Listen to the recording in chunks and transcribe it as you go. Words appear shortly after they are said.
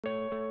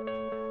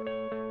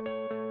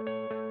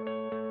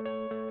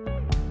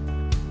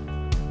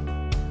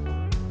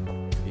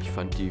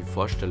fand die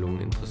Vorstellung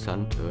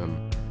interessant,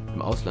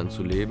 im Ausland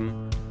zu leben,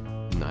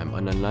 in einem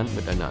anderen Land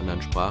mit einer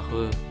anderen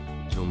Sprache,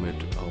 somit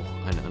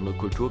auch eine andere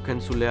Kultur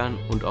kennenzulernen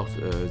und auch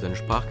seine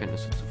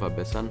Sprachkenntnisse zu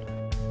verbessern.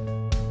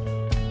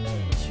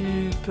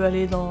 Tu peux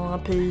aller dans un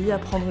pays,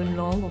 apprendre une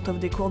langue, on t'offre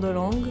des cours de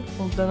langue,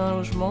 on te donne un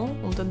logement,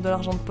 on te donne de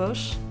l'argent de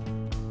poche.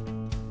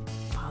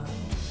 Enfin,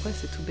 ouais,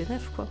 c'est tout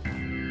bénef, quoi.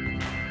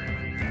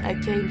 I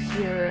came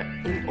here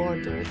in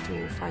order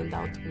to find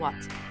out what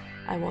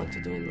I want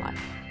to do in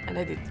life, and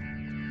I did.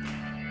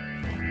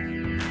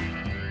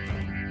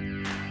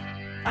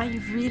 I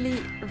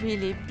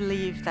really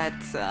believe that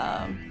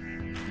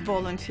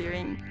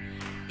volunteering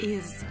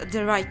is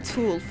the right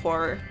tool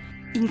for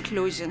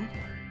inclusion,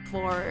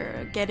 for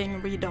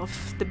getting rid of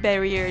the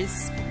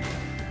barriers.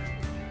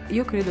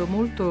 Io credo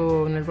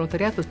molto nel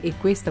volontariato e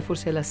questa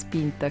forse è la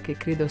spinta che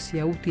credo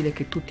sia utile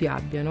che tutti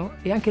abbiano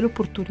e anche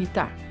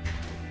l'opportunità.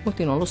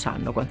 Molti non lo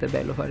sanno quanto è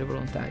bello fare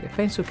volontario.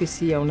 Penso che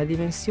sia una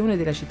dimensione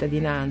della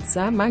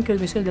cittadinanza, ma anche una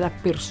dimensione della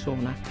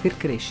persona per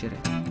crescere.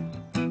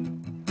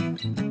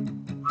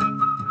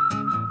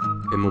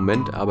 Im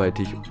Moment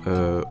arbeite ich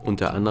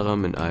unter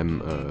anderem in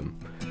einem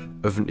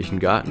öffentlichen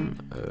Garten,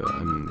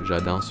 einem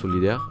Jardin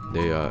Solidaire,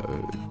 der ja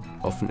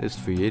offen ist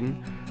für jeden,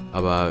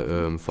 aber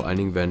vor allen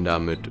Dingen werden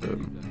damit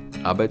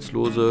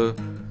Arbeitslose,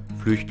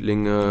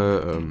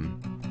 Flüchtlinge,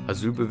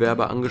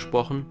 Asylbewerber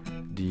angesprochen,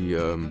 die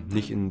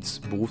nicht ins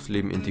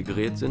Berufsleben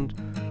integriert sind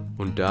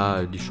und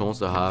da die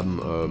Chance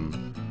haben,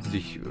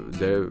 sich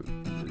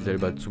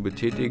selber zu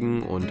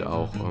betätigen und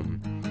auch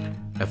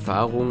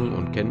Erfahrungen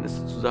und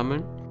Kenntnisse zu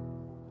sammeln.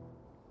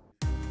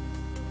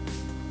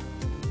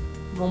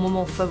 Mon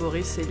moment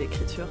favori, c'est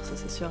l'écriture, ça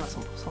c'est sûr à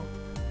 100%.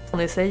 On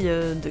essaye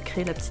de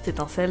créer la petite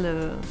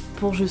étincelle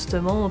pour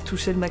justement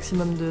toucher le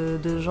maximum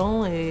de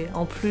gens et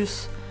en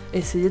plus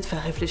essayer de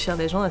faire réfléchir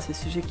les gens à ces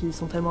sujets qui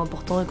sont tellement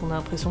importants et qu'on a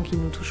l'impression qu'ils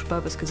ne nous touchent pas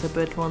parce que ça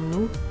peut être loin de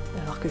nous,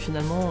 alors que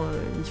finalement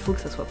il faut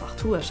que ça soit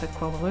partout, à chaque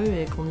coin de rue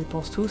et qu'on y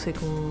pense tous et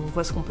qu'on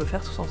voit ce qu'on peut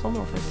faire tous ensemble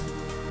en fait.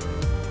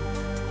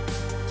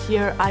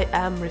 Here I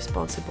am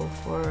responsible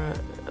for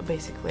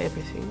basically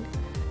everything,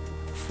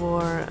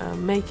 for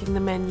making the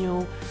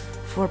menu,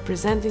 for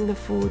presenting the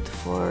food,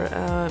 for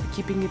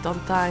keeping it on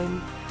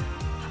time.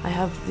 I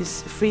have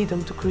this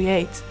freedom to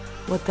create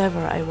whatever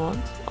I want.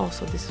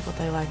 Also, this is what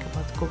I like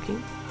about cooking,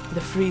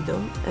 the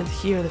freedom, and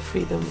here the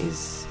freedom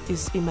is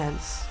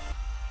immense.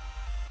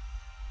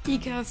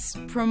 ICAS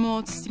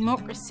promotes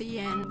democracy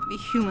and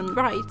human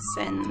rights,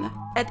 and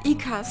at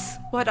ICAS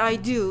what I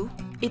do,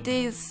 it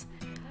is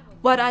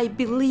what I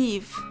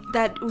believe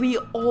that we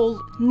all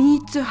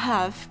need to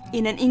have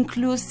in an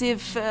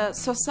inclusive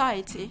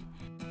society.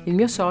 Il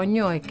mio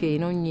sogno è che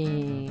in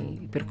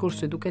ogni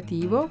percorso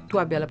educativo tu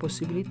abbia la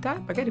possibilità,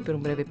 magari per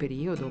un breve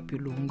periodo o più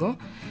lungo,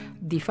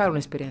 di fare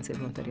un'esperienza di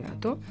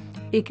volontariato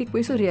e che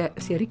questo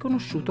sia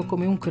riconosciuto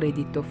come un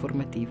credito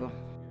formativo.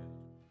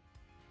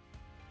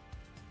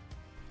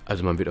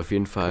 Also man wird auf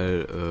jeden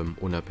Fall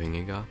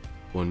unabhängiger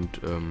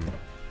und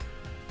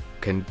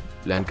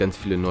lernt ganz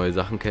viele neue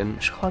Sachen kennen.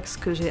 Je crois que ce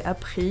que j'ai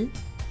appris,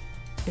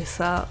 et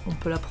ça on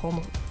peut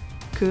l'apprendre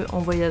que en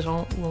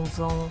voyageant ou en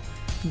faisant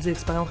des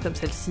expériences comme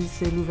celle-ci,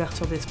 c'est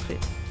l'ouverture d'esprit.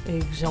 Et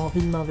que j'ai envie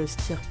de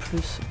m'investir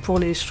plus pour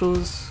les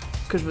choses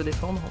que je veux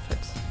défendre en fait.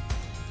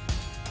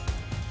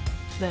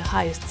 The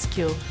highest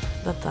skill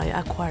that I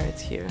acquired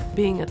here,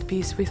 being at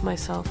peace with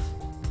myself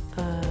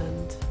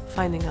and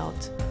finding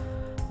out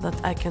that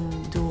I can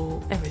do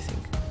everything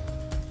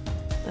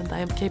and I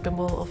am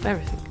capable of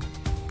everything.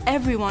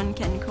 Everyone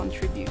can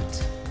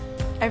contribute.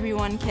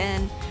 Everyone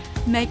can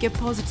make a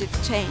positive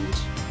change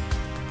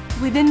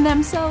within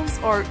themselves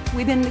or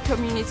within the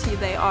community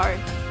they are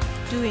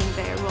doing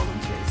their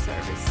voluntary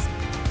service.